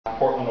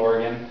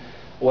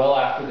well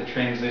after the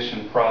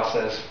transition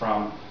process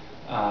from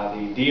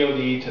the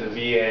DoD to the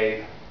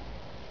VA,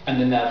 and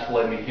then that's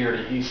led me here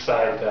to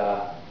Eastside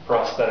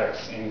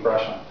Prosthetics in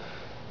Gresham.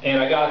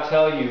 And I got to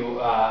tell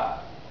you,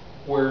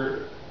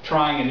 we're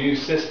trying a new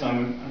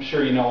system. I'm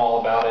sure you know all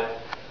about it.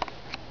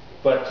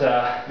 But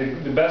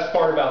the best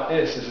part about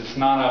this is it's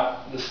not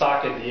up, the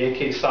socket, the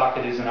AK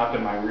socket isn't up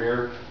in my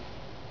rear.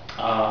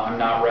 I'm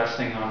not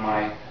resting on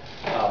my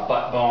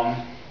butt bone.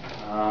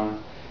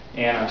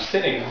 And I'm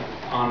sitting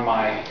on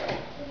my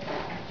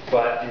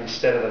butt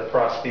instead of the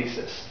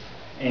prosthesis.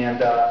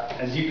 And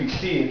as you can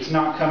see, it's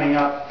not coming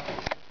up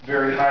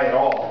very high at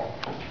all.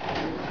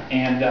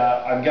 And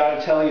I've got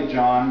to tell you,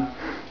 John,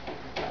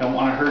 I don't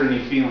want to hurt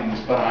any feelings,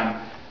 but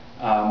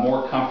I'm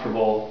more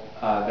comfortable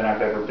than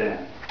I've ever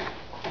been.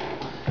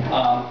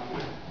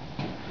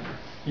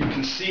 You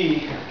can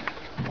see,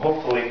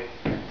 hopefully,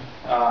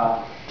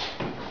 how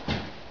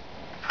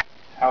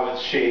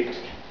it's shaped,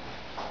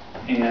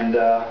 and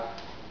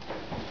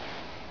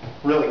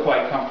really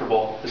quite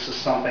comfortable. This is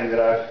something that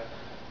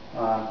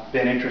I've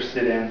been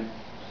interested in.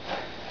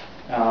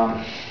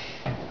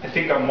 I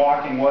think I'm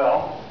walking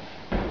well.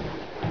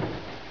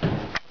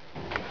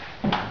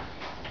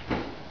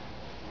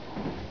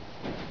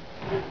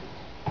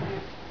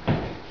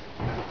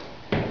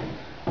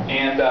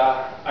 And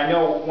I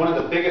know one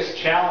of the biggest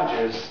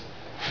challenges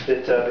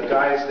that the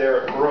guys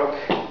there at Brook,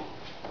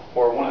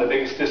 or one of the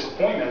biggest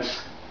disappointments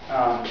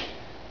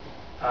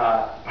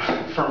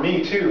for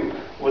me too,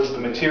 was the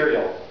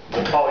material,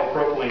 the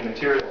polypropylene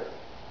material.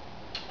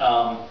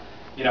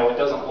 You know, it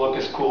doesn't look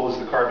as cool as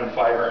the carbon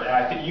fiber, and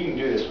I think you can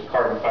do this with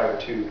carbon fiber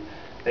too.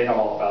 They know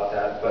all about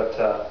that, but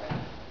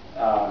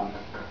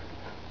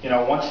you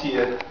know, once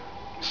you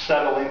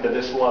settle into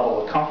this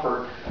level of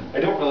comfort, I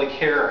don't really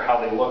care how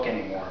they look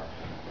anymore.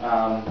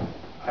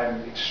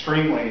 I'm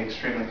extremely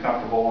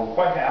comfortable and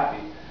quite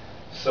happy.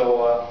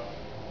 So,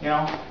 you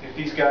know, if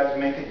these guys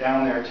make it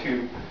down there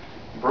to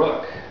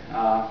Brook,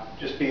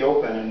 just be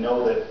open and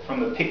know that from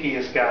the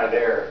pickiest guy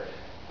there,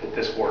 that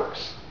this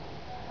works.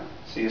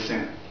 See you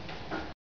soon.